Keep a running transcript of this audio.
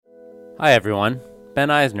Hi everyone,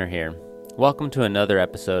 Ben Eisner here. Welcome to another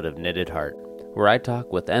episode of Knitted Heart, where I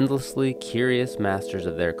talk with endlessly curious masters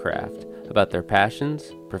of their craft about their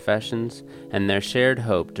passions, professions, and their shared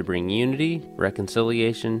hope to bring unity,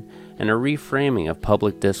 reconciliation, and a reframing of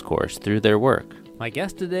public discourse through their work. My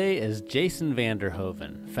guest today is Jason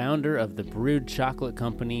Vanderhoven, founder of the brewed chocolate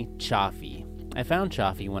company Chaffee. I found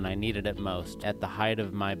Chaffee when I needed it most, at the height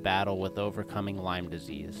of my battle with overcoming Lyme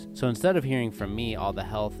disease. So instead of hearing from me all the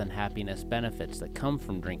health and happiness benefits that come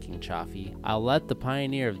from drinking Chaffee, I'll let the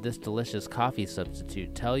pioneer of this delicious coffee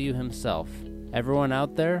substitute tell you himself. Everyone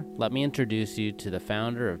out there, let me introduce you to the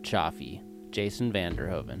founder of Chaffee, Jason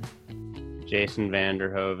Vanderhoven. Jason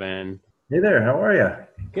Vanderhoven. Hey there, how are you?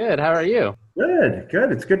 Good, how are you? Good,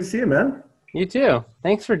 good. It's good to see you, man. You too.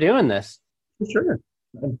 Thanks for doing this. For sure.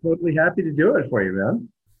 I'm totally happy to do it for you, man.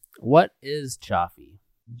 What is Chaffee?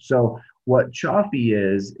 So what Chaffee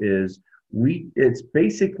is it's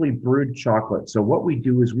basically brewed chocolate. So what we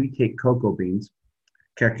do is we take cocoa beans,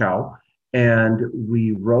 cacao, and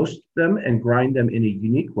we roast them and grind them in a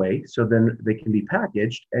unique way. So then they can be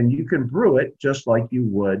packaged and you can brew it just like you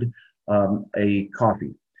would a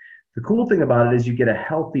coffee. The cool thing about it is you get a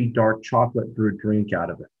healthy dark chocolate brewed drink out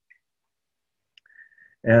of it.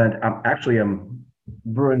 And I'm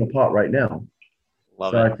brewing a pot right now.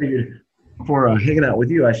 Love So it. I figured for hanging out with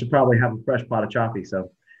you, I should probably have a fresh pot of Chaffee. So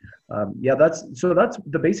yeah, that's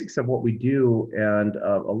the basics of what we do. And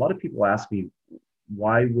a lot of people ask me,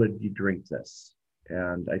 why would you drink this?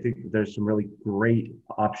 And I think there's some really great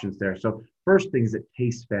options there. So first thing is it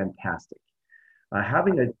tastes fantastic.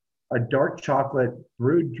 Having a dark chocolate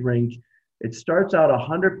brewed drink, it starts out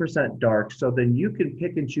 100% dark. So then you can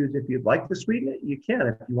pick and choose if you'd like to sweeten it, you can.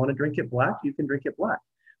 If you want to drink it black, you can drink it black.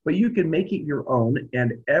 But you can make it your own,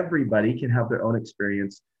 and everybody can have their own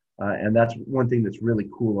experience. And that's one thing that's really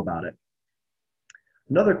cool about it.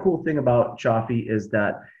 Another cool thing about Chaffee is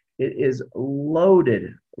that it is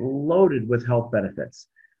loaded with health benefits.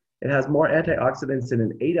 It has more antioxidants in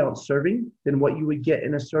an 8-ounce serving than what you would get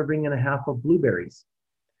in a serving and a half of blueberries.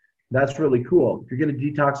 That's really cool. If you're going to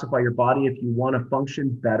detoxify your body, if you want to function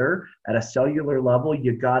better at a cellular level,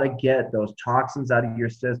 you got to get those toxins out of your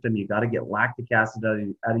system. You got to get lactic acid out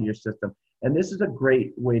of your system. And this is a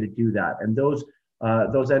great way to do that. And those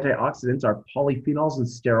antioxidants are polyphenols and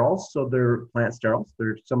sterols. So they're plant sterols.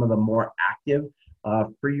 They're some of the more active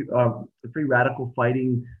free radical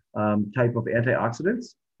fighting type of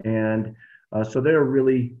antioxidants. And so they're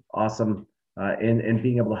really awesome in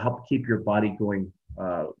being able to help keep your body going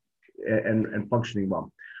and functioning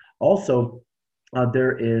well. Also,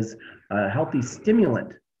 there is a healthy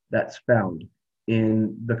stimulant that's found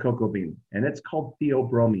in the cocoa bean, and it's called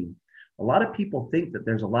theobromine. A lot of people think that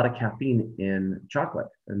there's a lot of caffeine in chocolate,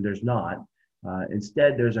 and there's not.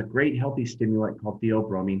 Instead, there's a great healthy stimulant called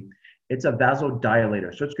theobromine. It's a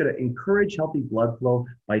vasodilator, so it's going to encourage healthy blood flow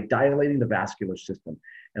by dilating the vascular system.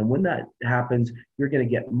 And when that happens, you're going to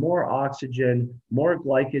get more oxygen, more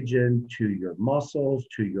glycogen to your muscles,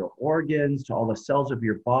 to your organs, to all the cells of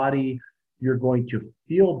your body. You're going to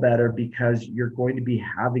feel better because you're going to be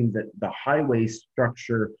having the highway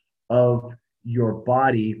structure of your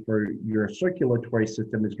body for your circulatory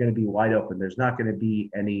system is going to be wide open. There's not going to be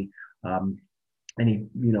any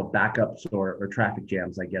backups or traffic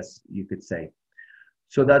jams, I guess you could say.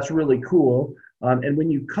 So that's really cool. And when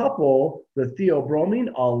you couple the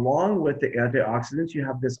theobromine along with the antioxidants, you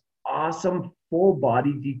have this awesome full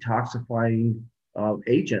body detoxifying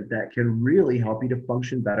agent that can really help you to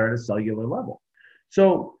function better at a cellular level.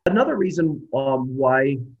 So another reason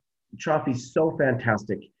why Chaffee is so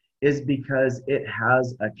fantastic is because it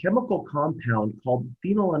has a chemical compound called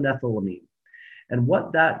phenylethylamine. And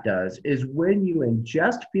what that does is when you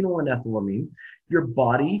ingest phenylethylamine, your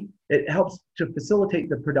body, it helps to facilitate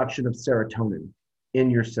the production of serotonin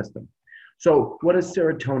in your system. So what does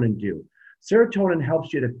serotonin do? Serotonin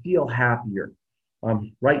helps you to feel happier.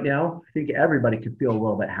 Right now, I think everybody could feel a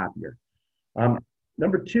little bit happier.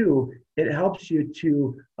 Number two, it helps you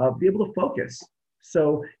to be able to focus.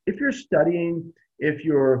 So if you're studying, if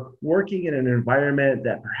you're working in an environment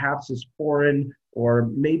that perhaps is foreign or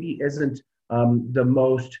maybe isn't the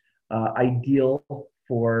most ideal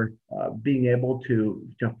for being able to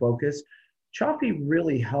focus, Chaffee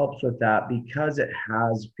really helps with that because it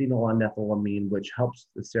has phenylethylamine, which helps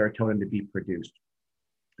the serotonin to be produced.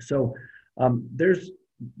 So there's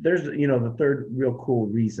the third real cool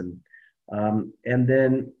reason, and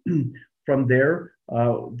then from there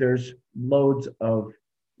there's loads of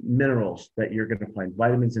minerals that you're going to find,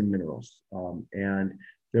 vitamins and minerals, and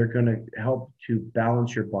they're going to help to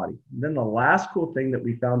balance your body. And then the last cool thing that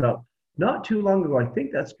we found out not too long ago, I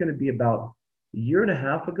think that's going to be about year and a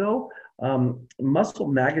half ago, Muscle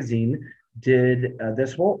Magazine did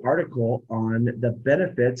this whole article on the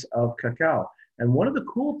benefits of cacao. And one of the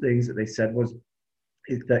cool things that they said was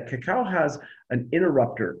is that cacao has an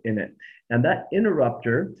interrupter in it. And that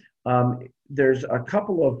interrupter, there's a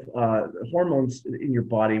couple of hormones in your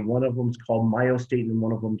body. One of them is called myostatin and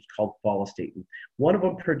one of them is called follistatin. One of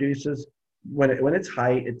them produces, when it's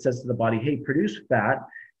high, it says to the body, hey, produce fat,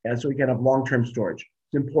 and so we can have long-term storage.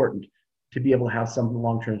 It's important to be able to have some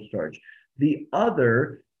long-term storage. The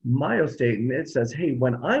other, myostatin, it says, hey,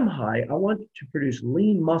 when I'm high, I want to produce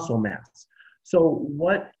lean muscle mass. So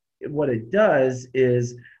what it does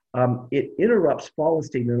is it interrupts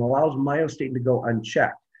follistatin and allows myostatin to go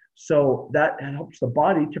unchecked. So that helps the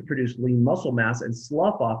body to produce lean muscle mass and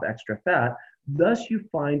slough off extra fat. Thus, you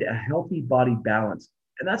find a healthy body balance.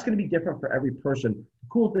 And that's going to be different for every person. The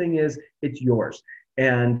cool thing is it's yours.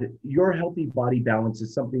 And your healthy body balance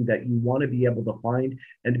is something that you want to be able to find.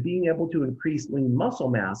 And being able to increase lean muscle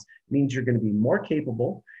mass means you're going to be more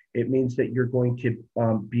capable. It means that you're going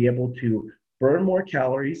to be able to burn more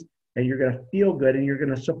calories, and you're going to feel good, and you're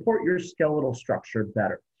going to support your skeletal structure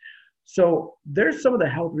better. So there's some of the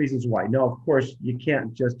health reasons why. No, of course, you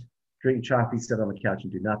can't just drink coffee, sit on the couch,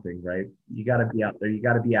 and do nothing, right? You got to be out there. You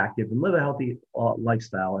got to be active and live a healthy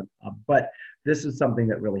lifestyle. But this is something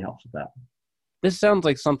that really helps with that. This sounds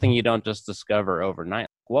like something you don't just discover overnight.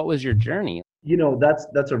 What was your journey? You know,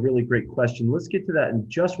 that's a really great question. Let's get to that in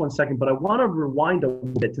just one second. But I want to rewind a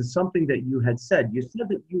little bit to something that you had said. You said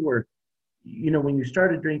that you were, when you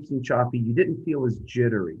started drinking coffee, you didn't feel as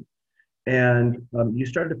jittery, and you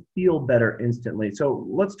started to feel better instantly. So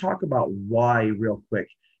let's talk about why real quick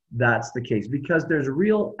that's the case, because there's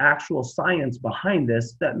real actual science behind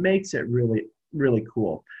this that makes it really, really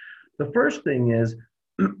cool. The first thing is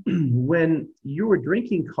when you were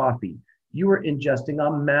drinking coffee, you were ingesting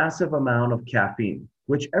a massive amount of caffeine,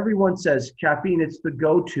 which everyone says caffeine, it's the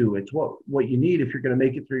go-to. It's what you need if you're going to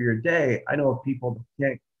make it through your day. I know of people that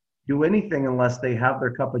can't do anything unless they have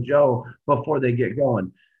their cup of joe before they get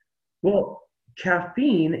going. Well,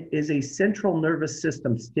 caffeine is a central nervous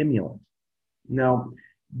system stimulant. Now,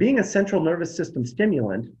 being a central nervous system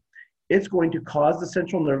stimulant, it's going to cause the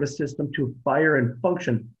central nervous system to fire and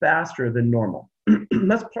function faster than normal.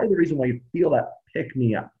 That's part of the reason why you feel that pick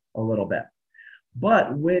me up a little bit.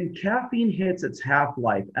 But when caffeine hits its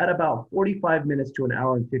half-life at about 45 minutes to an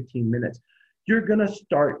hour and 15 minutes, you're going to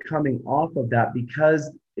start coming off of that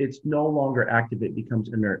because it's no longer active. It becomes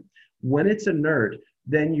inert. When it's inert,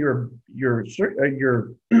 then your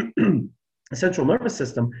central nervous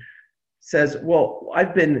system says, well,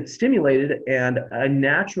 I've been stimulated and I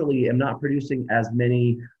naturally am not producing as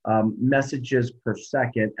many messages per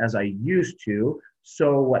second as I used to.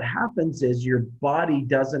 So what happens is your body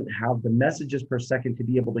doesn't have the messages per second to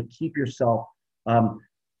be able to keep yourself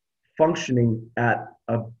functioning at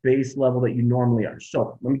a base level that you normally are.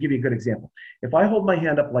 So let me give you a good example. If I hold my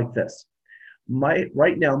hand up like this,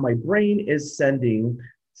 right now my brain is sending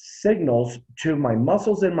signals to my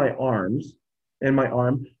muscles in my arm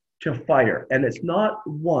to fire. And it's not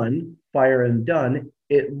one fire and done.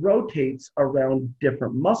 It rotates around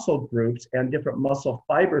different muscle groups and different muscle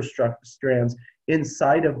fiber strands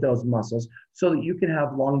inside of those muscles so that you can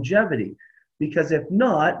have longevity. Because if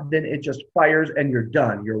not, then it just fires and you're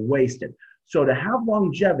done, you're wasted. So to have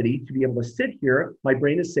longevity, to be able to sit here, my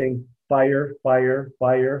brain is saying fire, fire,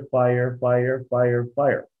 fire, fire, fire, fire,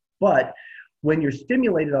 fire. But when you're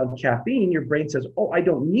stimulated on caffeine, your brain says, oh, I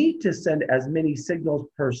don't need to send as many signals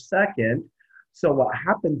per second. So what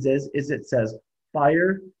happens is it says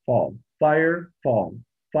fire, fall, fire, fall,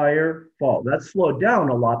 fire, fall. That's slowed down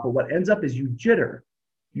a lot, but what ends up is you jitter,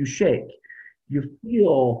 you shake, you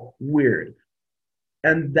feel weird.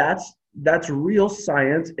 And that's real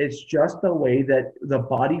science. It's just the way that the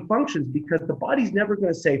body functions, because the body's never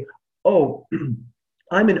going to say, oh,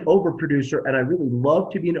 I'm an overproducer and I really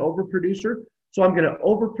love to be an overproducer, so I'm going to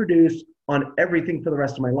overproduce on everything for the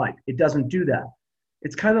rest of my life. It doesn't do that.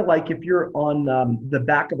 It's kind of like if you're on the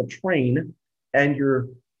back of a train and you're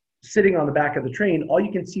sitting on the back of the train, all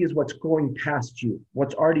you can see is what's going past you,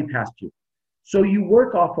 what's already past you. So you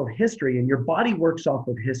work off of history and your body works off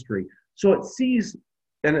of history. So it sees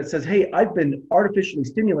and it says, hey, I've been artificially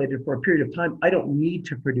stimulated for a period of time. I don't need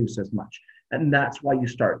to produce as much. And that's why you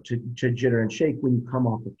start to jitter and shake when you come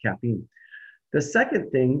off of caffeine. The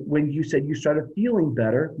second thing, when you said you started feeling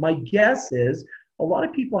better, my guess is a lot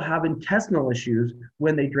of people have intestinal issues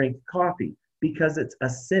when they drink coffee because it's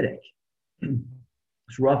acidic.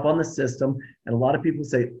 It's rough on the system. And a lot of people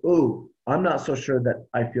say, oh, I'm not so sure that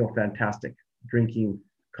I feel fantastic drinking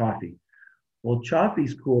coffee. Well,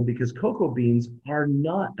 Chaffee's cool because cocoa beans are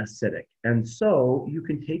not acidic. And so you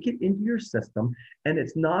can take it into your system and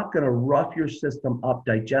it's not going to rough your system up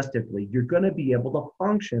digestively. You're going to be able to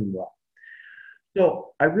function well.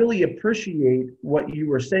 So I really appreciate what you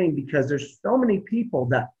were saying because there's so many people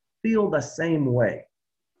that feel the same way.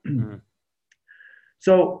 Mm.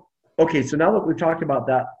 So, okay, so now that we've talked about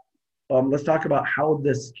that, let's talk about how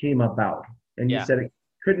this came about. And you Yeah. said it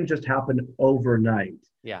couldn't just happen overnight.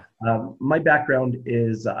 Yeah. My background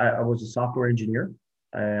is I was a software engineer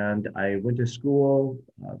and I went to school,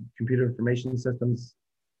 computer information systems,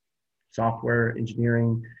 software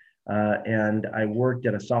engineering, and I worked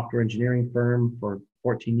at a software engineering firm for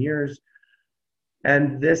 14 years.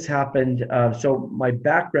 And this happened. So my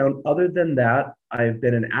background, other than that, I've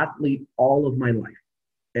been an athlete all of my life.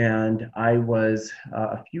 And I was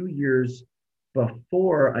a few years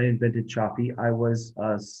before I invented Chaffee, I was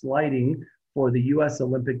sliding for the US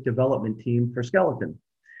Olympic development team for skeleton.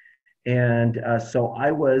 And so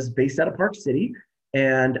I was based out of Park City,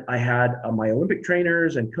 and I had my Olympic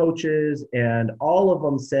trainers and coaches, and all of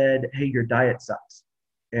them said, "Hey, your diet sucks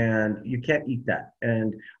and you can't eat that."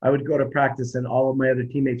 And I would go to practice, and all of my other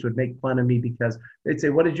teammates would make fun of me because they'd say,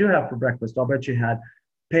 "What did you have for breakfast?" I'll bet you had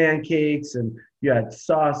pancakes and you had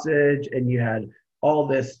sausage and you had all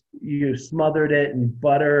this, you smothered it in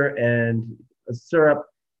butter and syrup.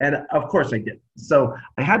 And of course I did. So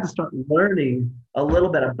I had to start learning a little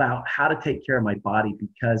bit about how to take care of my body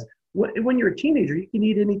because when you're a teenager, you can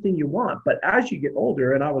eat anything you want. But as you get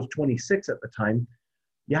older, and I was 26 at the time,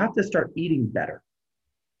 you have to start eating better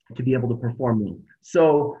to be able to perform well.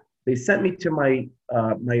 So they sent me to my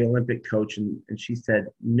Olympic coach, and she said,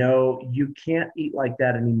 "No, you can't eat like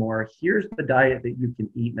that anymore. Here's the diet that you can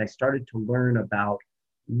eat." And I started to learn about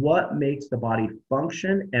what makes the body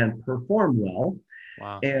function and perform well.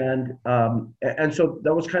 Wow. And so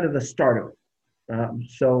that was kind of the start of it.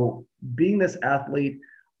 So being this athlete,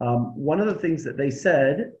 one of the things that they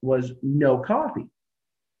said was no coffee,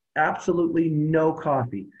 absolutely no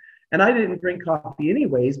coffee. And I didn't drink coffee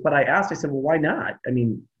anyways, but I asked, I said, "Well, why not? I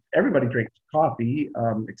mean, everybody drinks coffee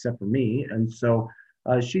except for me." And so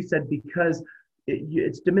she said, because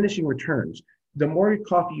it's diminishing returns. The more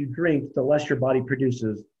coffee you drink, the less your body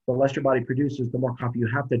produces. The less your body produces, the more coffee you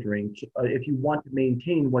have to drink if you want to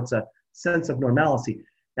maintain what's a sense of normalcy.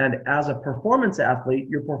 And as a performance athlete,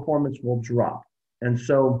 your performance will drop. And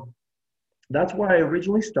so that's why I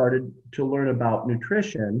originally started to learn about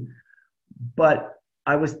nutrition. But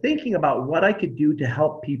I was thinking about what I could do to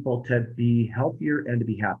help people to be healthier and to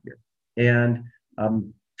be happier. And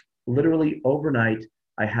literally overnight,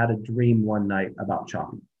 I had a dream one night about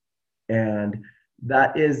chopping. And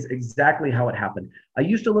that is exactly how it happened. I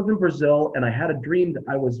used to live in Brazil, and I had a dream that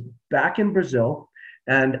I was back in Brazil,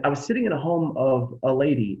 and I was sitting in a home of a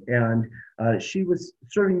lady, and she was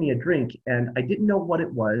serving me a drink, and I didn't know what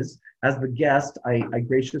it was. As the guest, I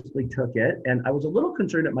graciously took it, and I was a little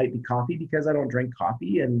concerned it might be coffee because I don't drink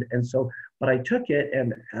coffee, and so, but I took it,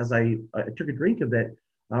 and as I took a drink of it,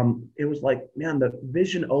 it was like, man, the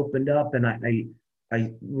vision opened up, and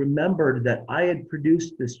I remembered that I had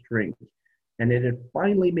produced this drink and it had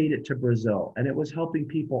finally made it to Brazil and it was helping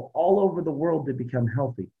people all over the world to become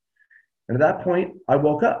healthy. And at that point, I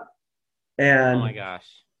woke up Oh my and gosh.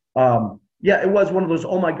 yeah, it was one of those,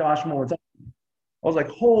 oh my gosh moments. I was like,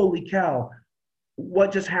 holy cow,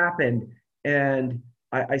 what just happened? And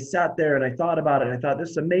I sat there and I thought about it. And I thought,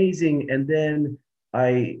 this is amazing. And then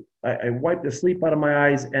I wiped the sleep out of my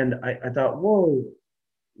eyes and I thought, whoa,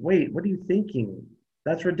 wait, what are you thinking?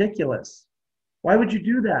 That's ridiculous. Why would you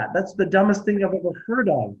do that? That's the dumbest thing I've ever heard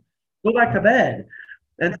of. Go back to bed.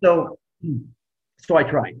 And so I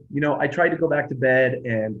tried. I tried to go back to bed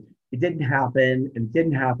and it didn't happen and it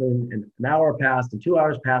didn't happen. And an hour passed and 2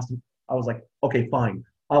 hours passed. And I was like, okay, fine.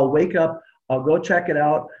 I'll wake up. I'll go check it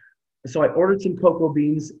out. So I ordered some cocoa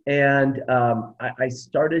beans and I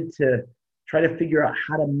started to try to figure out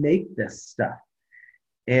how to make this stuff.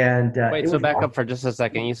 And Wait, it so was back awesome. up for just a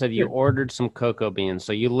second. You said you ordered some cocoa beans.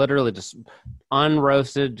 So you literally just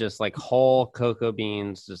unroasted, just like whole cocoa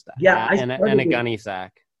beans, just Yeah, I in started a with gunny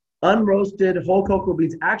sack. unroasted whole cocoa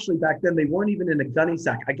beans. Actually, back then, they weren't even in a gunny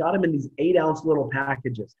sack. I got them in these 8-ounce little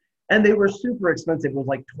packages. And they were super expensive. It was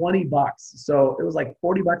like $20. So it was like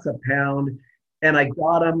 $40 a pound. And I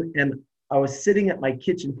got them and I was sitting at my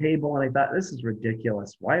kitchen table and I thought, this is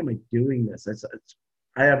ridiculous. Why am I doing this?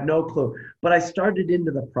 I have no clue. But I started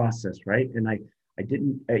into the process, right? And I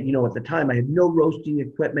didn't, at the time, I had no roasting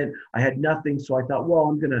equipment. I had nothing. So I thought, well,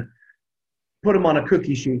 I'm going to put them on a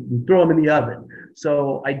cookie sheet and throw them in the oven.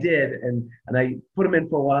 So I did, and I put them in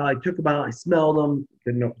for a while. I took them out, I smelled them.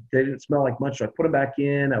 They didn't smell like much, so I put them back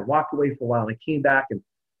in. I walked away for a while, and I came back, and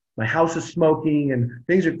my house is smoking, and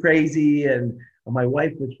things are crazy, and my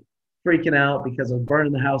wife was freaking out because I was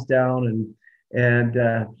burning the house down,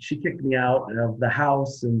 and she kicked me out of the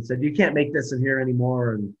house and said, "You can't make this in here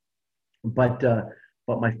anymore." And but uh,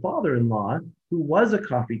 but my father-in-law, who was a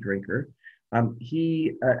coffee drinker,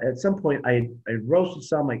 he at some point I roasted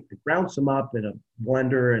some, I ground some up in a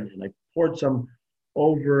blender, and I poured some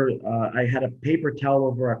over. I had a paper towel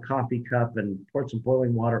over a coffee cup and poured some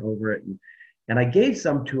boiling water over it, and I gave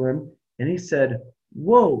some to him, and he said,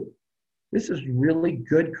 "Whoa, this is really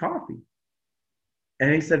good coffee."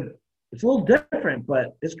 And he said, "It's a little different,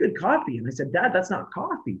 but it's good coffee." And I said, "Dad, that's not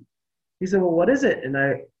coffee." He said, "Well, what is it?" And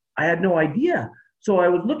I had no idea. So I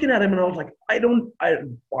was looking at him and I was like, and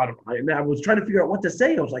I was trying to figure out what to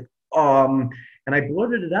say. I was like, and I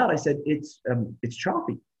blurted it out. I said, it's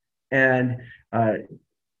choppy. And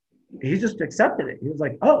he just accepted it. He was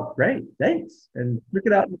like, "Oh, great, thanks." And took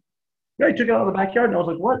it out. Yeah, he took it out of the backyard, and I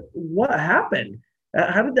was like, what happened?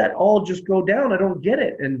 How did that all just go down? I don't get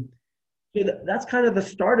it. And so that's kind of the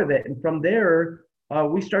start of it. And from there,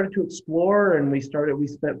 we started to explore, and we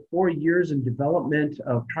spent 4 years in development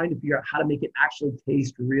of trying to figure out how to make it actually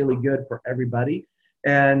taste really good for everybody.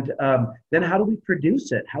 And then how do we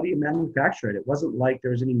produce it? How do you manufacture it? It wasn't like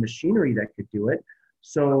there was any machinery that could do it.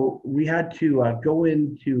 So we had to go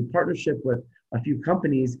into partnership with a few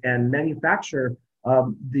companies and manufacture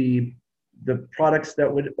the products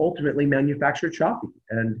that would ultimately manufacture Choppy.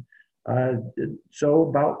 And so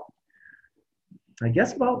about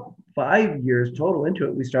 5 years total into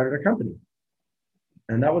it, we started our company.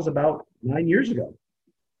 And that was about 9 years ago.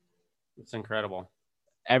 It's incredible.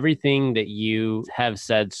 Everything that you have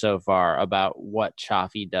said so far about what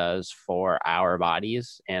Chaffee does for our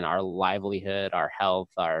bodies and our livelihood, our health,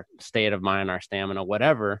 our state of mind, our stamina,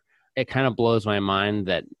 whatever, it kind of blows my mind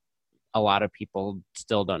that a lot of people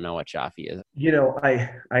still don't know what Chaffee is.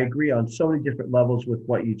 I agree on so many different levels with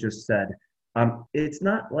what you just said. It's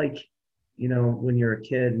not like, when you're a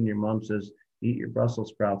kid and your mom says, "Eat your Brussels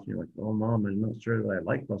sprouts," and you're like, "Oh, Mom, I'm not sure that I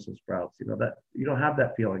like Brussels sprouts." That you don't have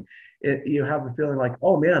that feeling. You have the feeling like,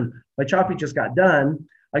 "Oh man, my Chaffee just got done.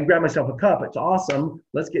 I can grab myself a cup. It's awesome.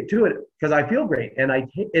 Let's get to it because I feel great and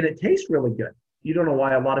it tastes really good." You don't know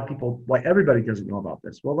why everybody doesn't know about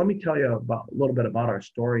this. Well, let me tell you a little bit about our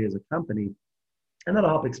story as a company, and that'll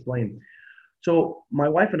help explain. So my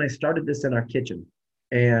wife and I started this in our kitchen,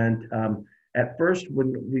 and at first,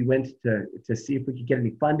 when we went to see if we could get any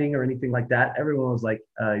funding or anything like that, everyone was like,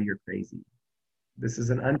 "You're crazy. This is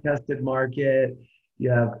an untested market.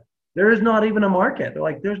 There is not even a market." They're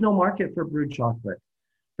like, "There's no market for brewed chocolate.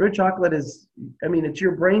 Brewed chocolate it's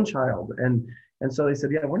your brainchild." And so they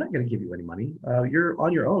said, "Yeah, we're not going to give you any money. You're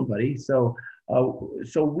on your own, buddy." So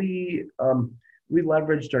we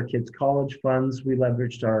leveraged our kids' college funds. We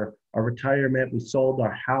leveraged our retirement. We sold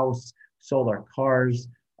our house, sold our cars.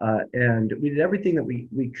 And we did everything that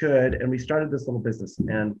we could, and we started this little business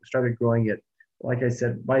and started growing it. Like I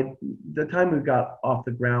said, by the time we got off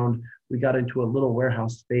the ground, we got into a little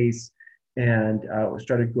warehouse space and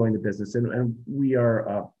started growing the business. And we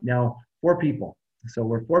are now 4 people. So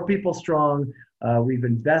we're 4 people strong. We've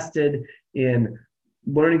invested in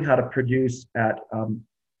learning how to produce at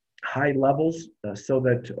high levels so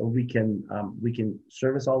that we can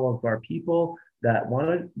service all of our people that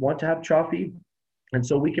want to have Chaffee. And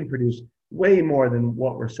so we can produce way more than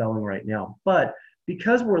what we're selling right now. But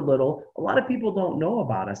because we're little, a lot of people don't know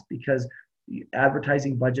about us because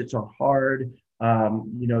advertising budgets are hard.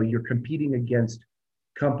 You're competing against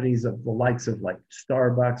companies of the likes of like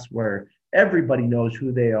Starbucks, where everybody knows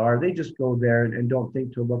who they are. They just go there and don't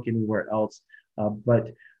think to look anywhere else.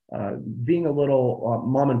 But being a little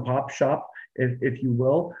mom and pop shop, if you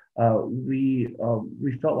will, we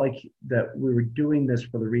felt like that we were doing this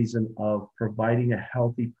for the reason of providing a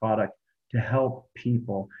healthy product to help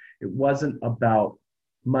people. It wasn't about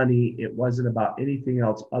money. It wasn't about anything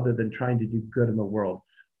else other than trying to do good in the world.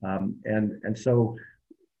 And so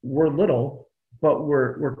we're little, but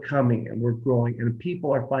we're coming and we're growing, and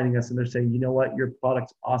people are finding us and they're saying, "You know what, your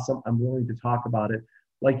product's awesome. I'm willing to talk about it,"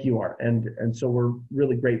 like you are. And so we're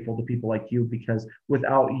really grateful to people like you, because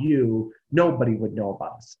without you, nobody would know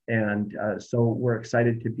about us. And so we're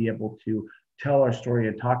excited to be able to tell our story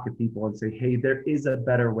and talk to people and say, "Hey, there is a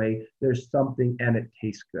better way. There's something and it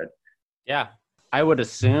tastes good." Yeah. I would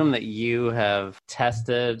assume that you have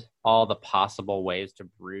tested all the possible ways to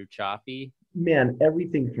brew Chaffee man,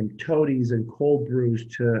 everything from toadies and cold brews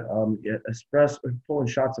to espresso, pulling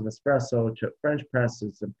shots of espresso to French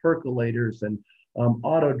presses and percolators and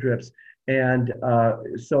auto drips. And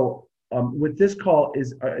with this call,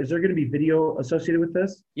 is there going to be video associated with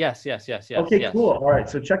this? Yes, yes, yes, yes, Okay, yes. cool. All right,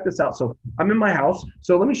 so check this out. So I'm in my house.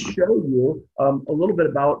 So let me show you a little bit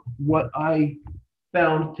about what I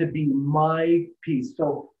found to be my piece.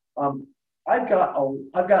 So I've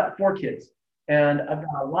got 4 kids, and I've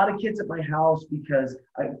got a lot of kids at my house because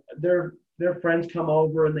their friends come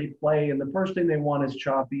over and they play, and the first thing they want is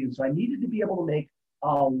choppy, and so I needed to be able to make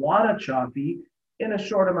a lot of choppy in a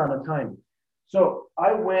short amount of time. So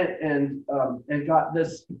I went and got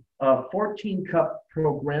this 14 cup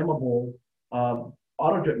programmable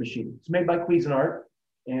auto drip machine. It's made by Cuisinart,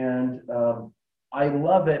 and I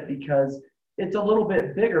love it because it's a little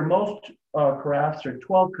bit bigger. Most carafes are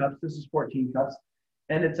 12 cups. This is 14 cups,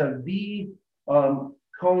 and it's a V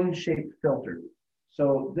cone-shaped filter.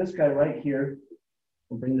 So this guy right here,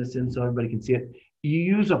 I'll bring this in so everybody can see it. You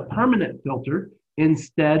use a permanent filter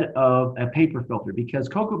instead of a paper filter because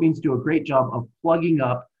cocoa beans do a great job of plugging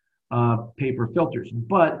up paper filters.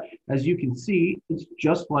 But as you can see, it's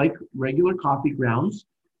just like regular coffee grounds.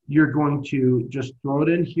 You're going to just throw it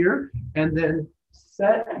in here and then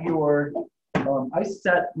set your, I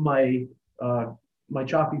set my my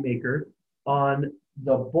choppy maker on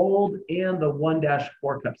the bold and the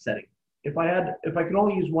 1-4 cup setting. If I could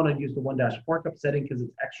only use one, I'd use the 1-4 cup setting because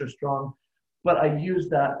it's extra strong. But I use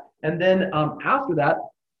that, and then after that,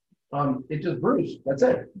 it just brews. That's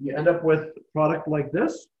it. You end up with a product like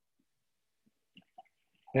this,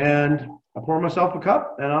 and I pour myself a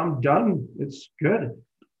cup, and I'm done. It's good,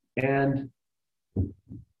 and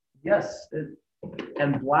yes,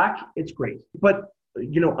 and black, it's great. But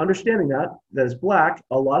understanding that it's black,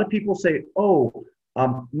 a lot of people say, "Oh,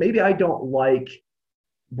 maybe I don't like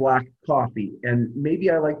black coffee, and maybe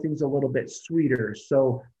I like things a little bit sweeter."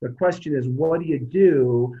 So the question is, what do you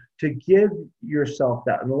do to give yourself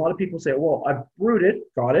that? And a lot of people say, well, I've brewed it,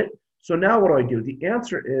 got it. So now what do I do? The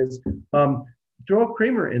answer is throw a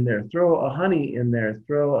creamer in there, throw a honey in there,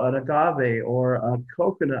 throw an agave or a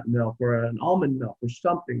coconut milk or an almond milk or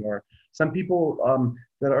something. Or some people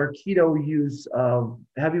that are keto use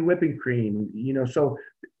heavy whipping cream, so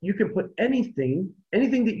you can put anything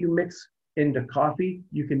that you mix into coffee,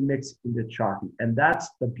 you can mix into choppy. And that's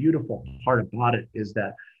the beautiful part about it, is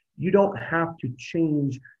that you don't have to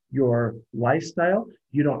change your lifestyle.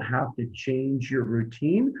 You don't have to change your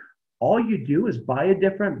routine. All you do is buy a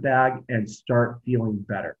different bag and start feeling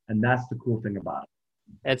better. And that's the cool thing about it.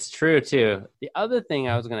 It's true too. The other thing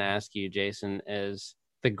I was going to ask you, Jason, is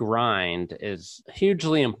the grind is a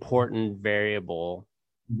hugely important variable.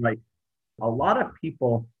 Right. A lot of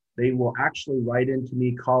people, they will actually write into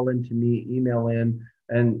me, call into me, email in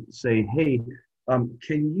and say, hey,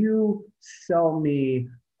 can you sell me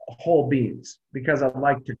whole beans? Because I'd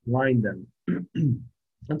like to grind them.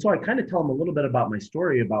 And so I kind of tell them a little bit about my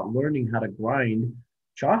story about learning how to grind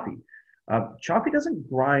choppy. Choppy doesn't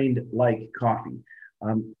grind like coffee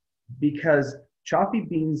because choppy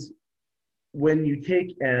beans, when you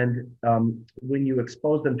take and when you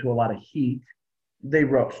expose them to a lot of heat, they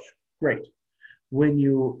roast. Great. When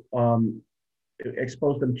you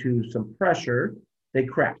expose them to some pressure, they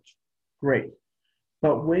crack. Great.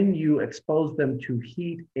 But when you expose them to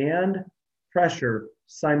heat and pressure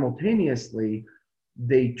simultaneously,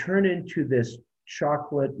 they turn into this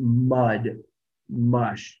chocolate mud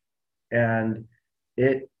mush. And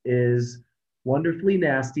it is wonderfully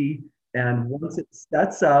nasty. And once it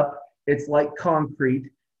sets up, it's like concrete.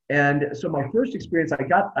 And so my first experience, I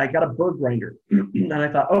got a bird grinder. And I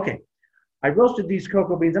thought, okay, I roasted these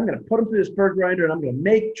cocoa beans. I'm going to put them through this bird grinder and I'm going to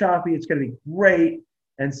make choppy. It's going to be great.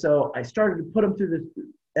 And so I started to put them through this,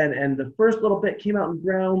 and the first little bit came out in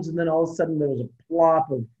grounds, and then all of a sudden there was a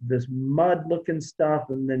plop of this mud looking stuff.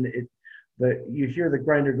 And then you hear the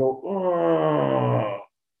grinder go, oh,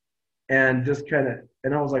 and just kind of,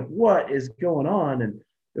 and I was like, what is going on? And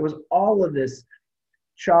there was all of this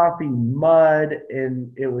choppy mud,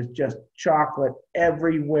 and it was just chocolate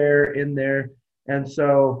everywhere in there. And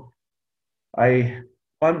so I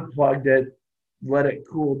unplugged it, let it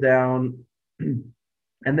cool down,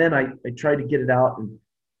 and then I tried to get it out, and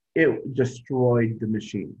it destroyed the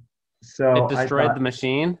machine. So it destroyed the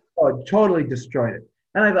machine? Oh, it totally destroyed it.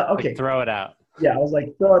 And I thought, okay. Like, throw it out. Yeah, I was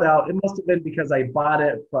like, throw it out. It must have been because I bought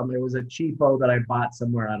it it was a cheapo that I bought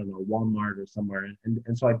somewhere, I don't know, Walmart or somewhere.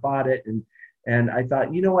 And so I bought it, and I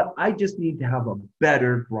thought, you know what? I just need to have a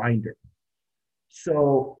better grinder.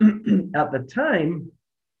 So at the time,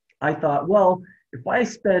 I thought, well, if I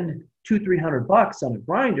spend $200-300 on a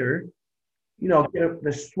grinder, get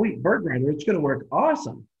this sweet bird grinder. It's going to work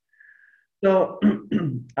awesome. So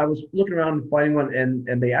I was looking around and finding one,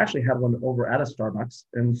 and they actually had one over at a Starbucks.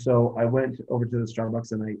 And so I went over to the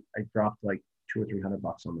Starbucks and I dropped like 200 or 300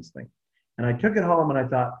 bucks on this thing. And I took it home and I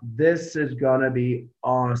thought, this is gonna be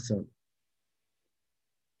awesome.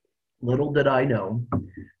 Little did I know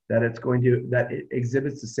that it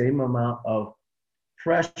exhibits the same amount of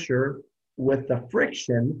pressure with the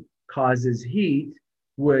friction causes heat,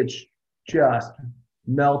 which just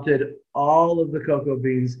melted all of the cocoa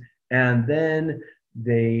beans. And then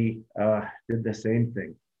they did the same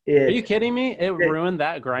thing. Are you kidding me? It ruined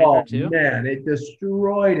that grinder too? Man, it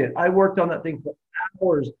destroyed it. I worked on that thing for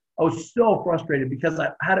hours. I was so frustrated because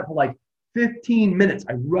I had it for like 15 minutes.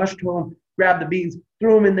 I rushed home, grabbed the beans,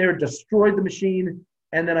 threw them in there, destroyed the machine,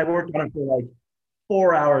 and then I worked on it for like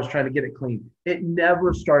 4 hours trying to get it clean. It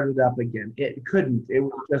never started up again. It couldn't. It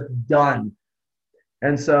was just done.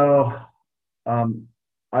 And so my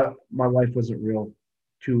wife wasn't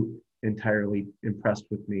too entirely impressed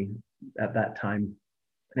with me at that time.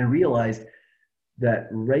 And I realized that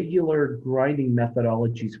regular grinding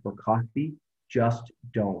methodologies for coffee just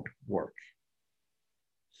don't work.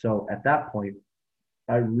 So at that point,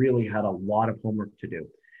 I really had a lot of homework to do.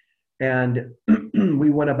 And we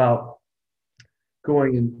went about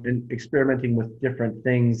going and experimenting with different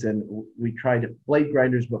things. And we tried blade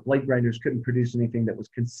grinders, but blade grinders couldn't produce anything that was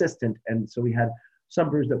consistent. And so we had some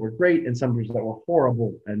brews that were great and some brews that were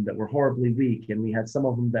horrible and that were horribly weak. And we had some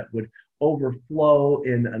of them that would overflow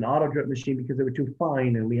in an auto drip machine because they were too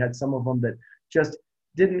fine. And we had some of them that just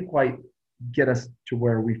didn't quite get us to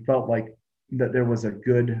where we felt like that there was a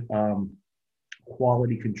good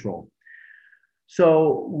quality control.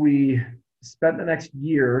 So we spent the next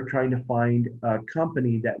year trying to find a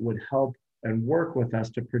company that would help and work with us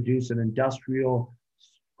to produce an industrial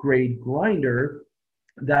grade grinder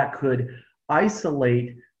that could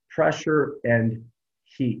isolate pressure and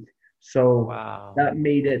heat. So wow. That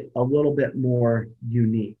made it a little bit more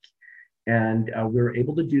unique. And we were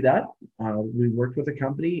able to do that. We worked with a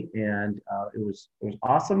company and it was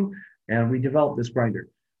awesome. And we developed this grinder.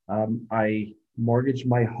 I mortgaged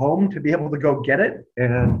my home to be able to go get it.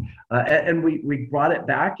 And we brought it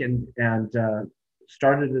back and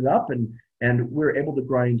started it up and we were able to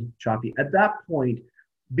grind Choppy. At that point,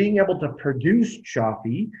 being able to produce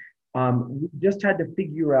Choppy, we just had to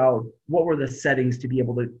figure out what were the settings to be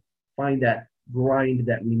able to find that grind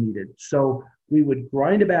that we needed. So we would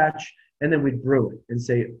grind a batch and then we'd brew it and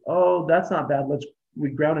say, oh, that's not bad.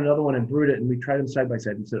 We ground another one and brewed it and we tried them side by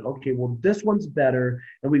side and said, okay, well, this one's better.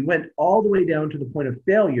 And we went all the way down to the point of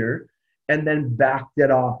failure and then backed it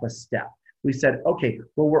off a step. We said, okay,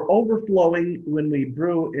 well, we're overflowing when we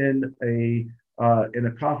brew in a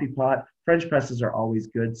coffee pot. French presses are always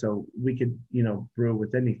good, so we could, brew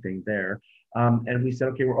with anything there. And we said,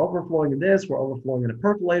 okay, we're overflowing in this, we're overflowing in a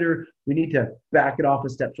percolator. We need to back it off a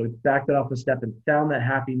step. So we backed it off a step and found that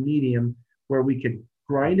happy medium where we could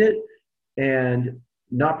grind it and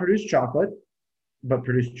not produce chocolate, but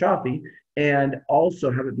produce coffee, and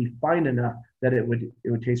also have it be fine enough that it would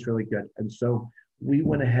taste really good. And so we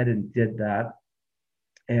went ahead and did that.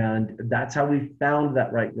 And that's how we found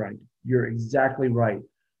that right grind. You're exactly right.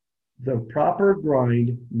 The proper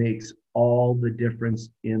grind makes all the difference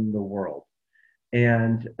in the world.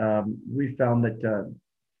 And we found that,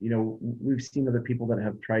 we've seen other people that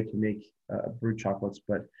have tried to make brewed chocolates,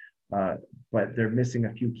 but they're missing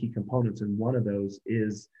a few key components. And one of those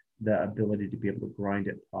is the ability to be able to grind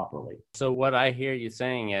it properly. So what I hear you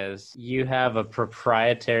saying is you have a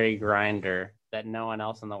proprietary grinder that no one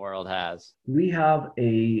else in the world has. We have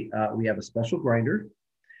a special grinder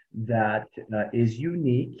that is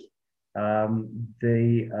unique. There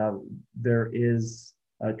is,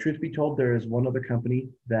 truth be told, there is one other company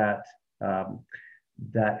that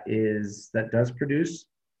does produce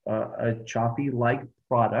a Choppy-like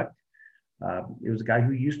product. It was a guy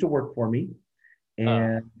who used to work for me,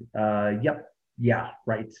 and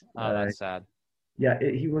right. Oh, that's sad. Yeah,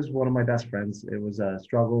 he was one of my best friends. It was a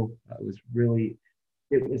struggle.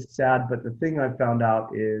 It was sad. But the thing I found out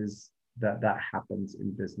is that happens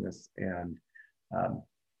in business, and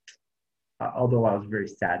although I was very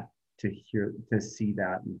sad to see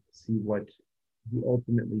that and see what he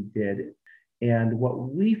ultimately did. And what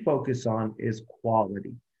we focus on is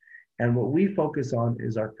quality. And what we focus on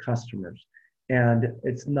is our customers. And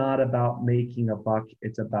it's not about making a buck.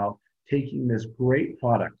 It's about taking this great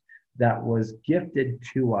product that was gifted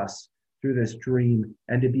to us through this dream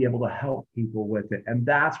and to be able to help people with it. And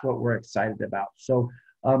that's what we're excited about. So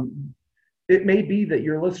it may be that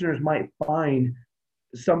your listeners might find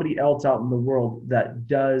somebody else out in the world that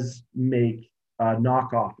does make a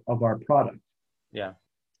knockoff of our product. Yeah.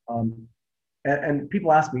 Um, and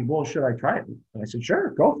people ask me, well, should I try it? And I said,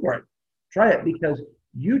 sure, go for it. Try it, because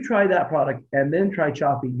you try that product and then try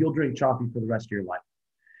Choppy, you'll drink Choppy for the rest of your life,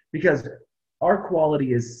 because our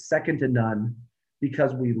quality is second to none,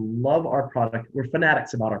 because we love our product. We're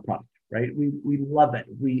fanatics about our product, right? We love it.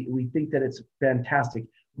 We think that it's fantastic.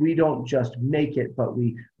 We don't just make it, but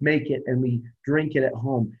we make it and we drink it at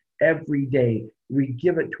home every day. We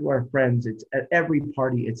give it to our friends. It's at every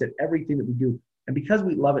party. It's at everything that we do. And because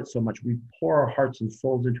we love it so much, we pour our hearts and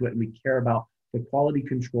souls into it, and we care about the quality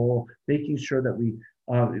control, making sure that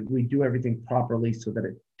we do everything properly so that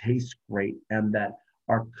it tastes great, and that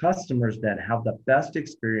our customers then have the best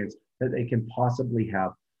experience that they can possibly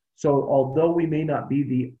have. So although we may not be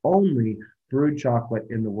the only brewed chocolate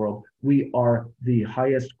in the world, we are the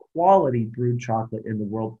highest quality brewed chocolate in the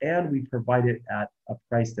world, and we provide it at a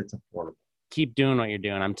price that's affordable. Keep doing what you're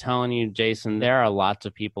doing. I'm telling you, Jason, there are lots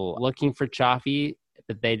of people looking for Choppy,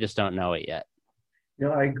 but they just don't know it yet.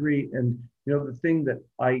 I agree. And, the thing that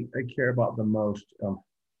I care about the most,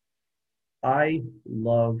 I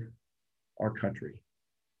love our country.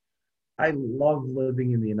 I love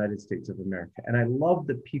living in the United States of America, and I love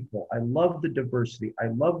the people. I love the diversity. I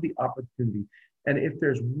love the opportunity. And if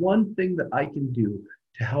there's one thing that I can do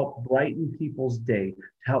to help brighten people's day, to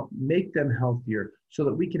help make them healthier, so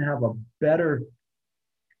that we can have a better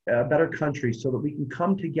country, so that we can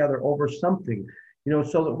come together over something,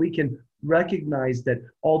 so that we can recognize that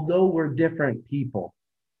although we're different people,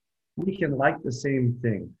 we can like the same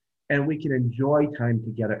thing, and we can enjoy time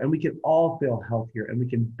together, and we can all feel healthier, and we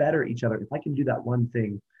can better each other. If I can do that one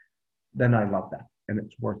thing, then I love that, and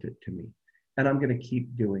it's worth it to me. And I'm going to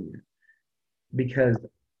keep doing it, because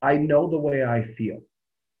I know the way I feel,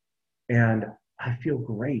 and I feel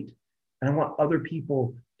great. And I want other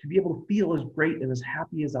people to be able to feel as great and as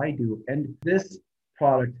happy as I do. And this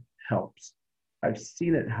product helps. I've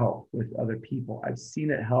seen it help with other people. I've seen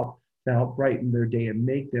it help to help brighten their day and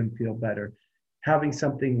make them feel better. Having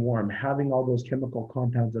something warm, having all those chemical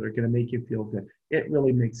compounds that are going to make you feel good, it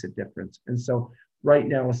really makes a difference. And so right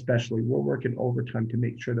now, especially, we're working overtime to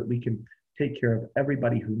make sure that we can take care of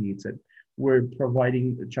everybody who needs it. We're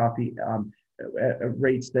providing the Choppy at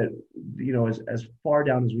rates that, as far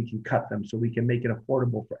down as we can cut them, so we can make it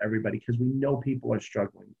affordable for everybody, because we know people are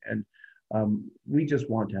struggling, and we just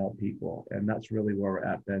want to help people. And that's really where we're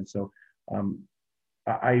at, Ben. So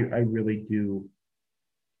I really do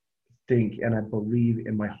think, and I believe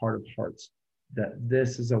in my heart of hearts, that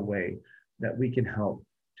this is a way that we can help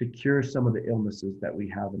to cure some of the illnesses that we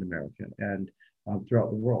have in America and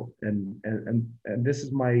throughout the world. And this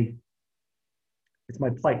is it's my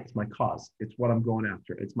plight, it's my cause, it's what I'm going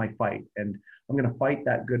after, it's my fight. And I'm going to fight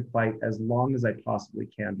that good fight as long as I possibly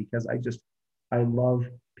can, because I love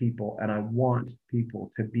people, and I want people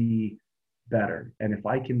to be better. And if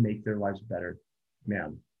I can make their lives better,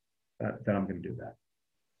 man, then I'm going to do that.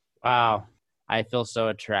 Wow. I feel so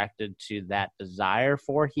attracted to that desire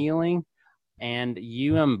for healing, and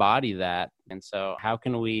you embody that. And so how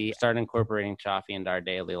can we start incorporating Choppy into our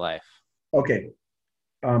daily life? Okay.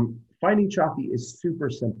 Finding Choppy is super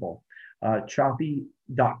simple.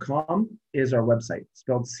 Choppy.com is our website,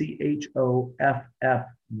 spelled Choffy.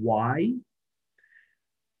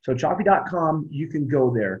 So Choppy.com, you can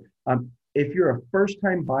go there. If you're a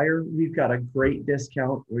first-time buyer, we've got a great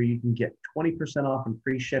discount where you can get 20% off and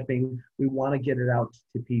free shipping. We want to get it out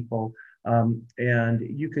to people. And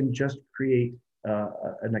you can just create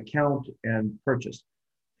an account and purchase.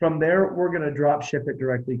 From there, we're going to drop ship it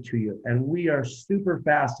directly to you. And we are super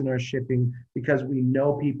fast in our shipping, because we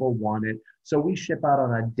know people want it. So we ship out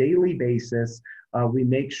on a daily basis. We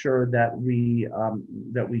make sure that we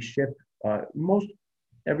ship most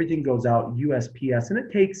everything goes out USPS, and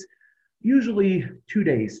it takes usually 2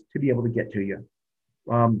 days to be able to get to you.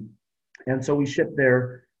 And so we ship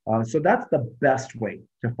there. So that's the best way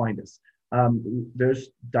to find us. There's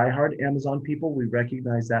diehard Amazon people. We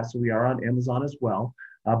recognize that. So we are on Amazon as well.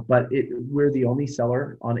 But we're the only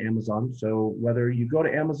seller on Amazon. So whether you go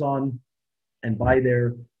to Amazon and buy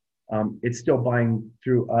there, it's still buying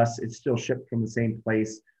through us. It's still shipped from the same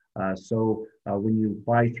place. So when you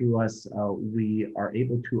buy through us, we are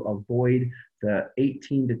able to avoid the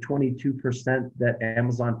 18 to 22% that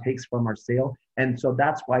Amazon takes from our sale. And so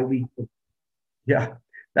that's why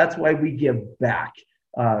that's why we give back,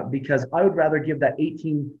 because I would rather give that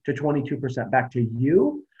 18 to 22% back to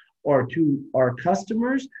you or to our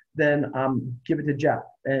customers than give it to Jeff.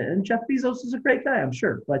 And Jeff Bezos is a great guy, I'm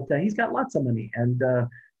sure, but he's got lots of money. And,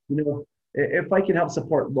 if I can help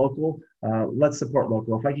support local, let's support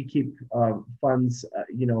local. If I could keep funds,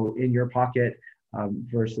 in your pocket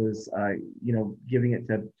versus, giving it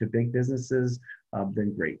to big businesses,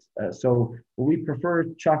 then great. So we prefer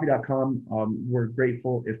Chaffee.com. We're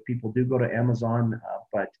grateful if people do go to Amazon,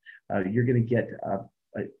 but you're going to get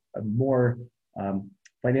a more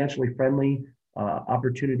financially friendly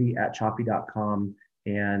opportunity at Chaffee.com.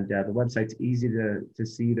 And the website's easy to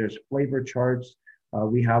see. There's flavor charts.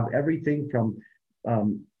 We have everything from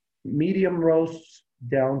medium roasts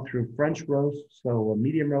down through French roasts. So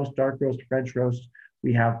medium roast, dark roast, French roast.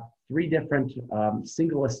 We have 3 different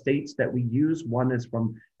single estates that we use. One is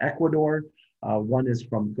from Ecuador. One is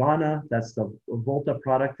from Ghana. That's the Volta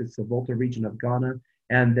product. It's the Volta region of Ghana.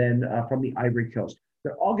 And then from the Ivory Coast.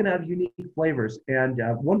 They're all going to have unique flavors. And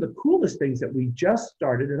one of the coolest things that we just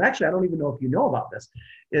started, and actually, I don't even know if you know about this,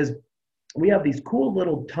 is we have these cool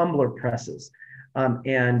little tumbler presses. So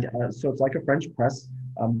it's like a French press,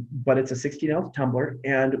 but it's a 16-ounce tumbler.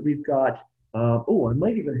 And we've got, I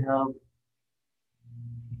might even have,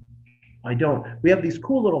 we have these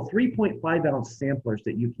cool little 3.5-ounce samplers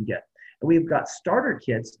that you can get. And we've got starter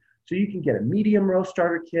kits. So you can get a medium roast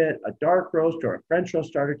starter kit, a dark roast, or a French roast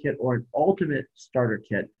starter kit, or an ultimate starter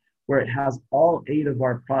kit where it has all 8 of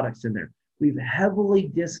our products in there. We've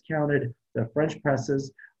heavily discounted the French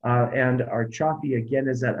presses, and our Chaffee, again,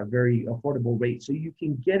 is at a very affordable rate. So you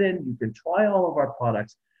can get in, you can try all of our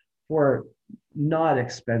products for not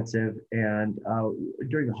expensive, and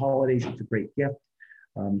during the holidays, it's a great gift.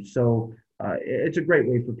 So it's a great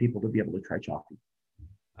way for people to be able to try Chaffee.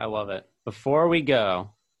 I love it. Before we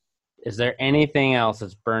go, is there anything else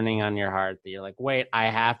that's burning on your heart that you're like, wait, I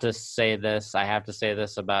have to say this. I have to say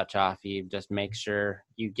this about Chaffee. Just make sure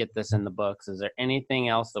you get this in the books. Is there anything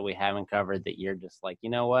else that we haven't covered that you're just like, you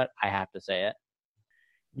know what? I have to say it.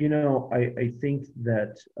 I think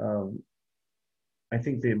that I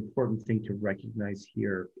think the important thing to recognize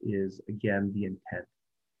here is, again, the intent,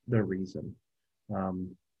 the reason.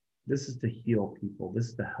 This is to heal people. This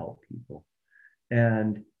is to help people.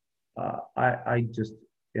 And I just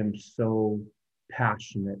am so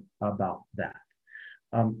passionate about that.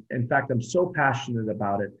 In fact, I'm so passionate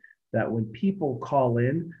about it that when people call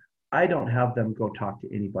in, I don't have them go talk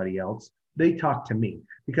to anybody else. They talk to me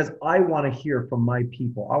because I want to hear from my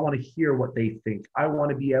people. I want to hear what they think. I want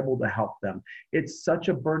to be able to help them. It's such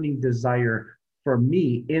a burning desire for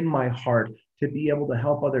me in my heart to be able to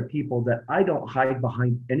help other people that I don't hide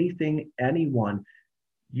behind anything, anyone.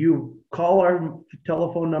 You call our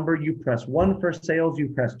telephone number, you press 1 for sales, you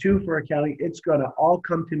press 2 for accounting. It's going to all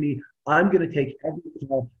come to me. I'm going to take every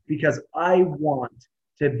call because I want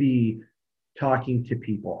to be talking to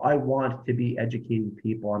people. I want to be educating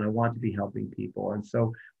people, and I want to be helping people. And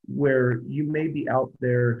so where you may be out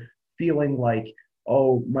there feeling like,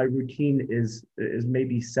 oh, my routine is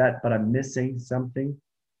maybe set, but I'm missing something,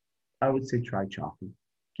 I would say try Chaffee.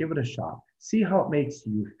 Give it a shot. See how it makes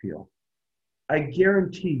you feel. I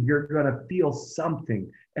guarantee you're going to feel something.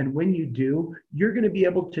 And when you do, you're going to be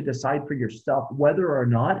able to decide for yourself whether or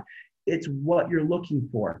not it's what you're looking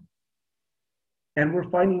for. And we're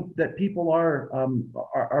finding that people are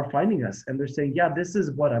finding us and they're saying, yeah, this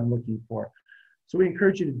is what I'm looking for. So we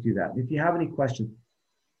encourage you to do that. If you have any questions,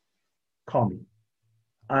 call me.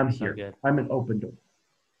 I'm here. Good. I'm an open door.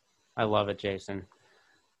 I love it, Jason.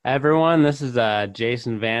 Everyone, this is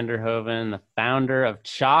Jason Vanderhoven, the founder of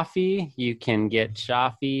Chaffee. You can get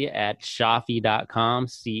Chaffee at chaffee.com,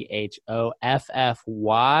 Chaffy.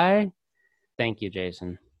 Thank you,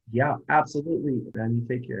 Jason. Yeah, absolutely. And you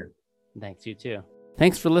take care. Thanks, you too.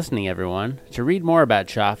 Thanks for listening, everyone. To read more about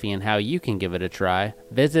Chaffee and how you can give it a try,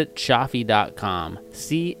 visit chaffee.com,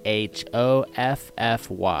 Chaffy.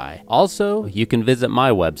 Also, you can visit my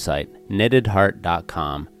website,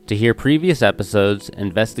 knittedheart.com. To hear previous episodes,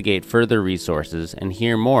 investigate further resources, and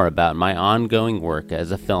hear more about my ongoing work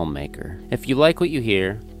as a filmmaker. If you like what you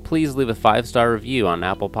hear, please leave a 5-star review on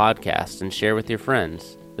Apple Podcasts and share with your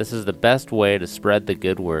friends. This is the best way to spread the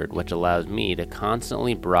good word, which allows me to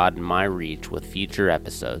constantly broaden my reach with future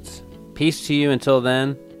episodes. Peace to you until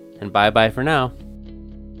then, and bye-bye for now.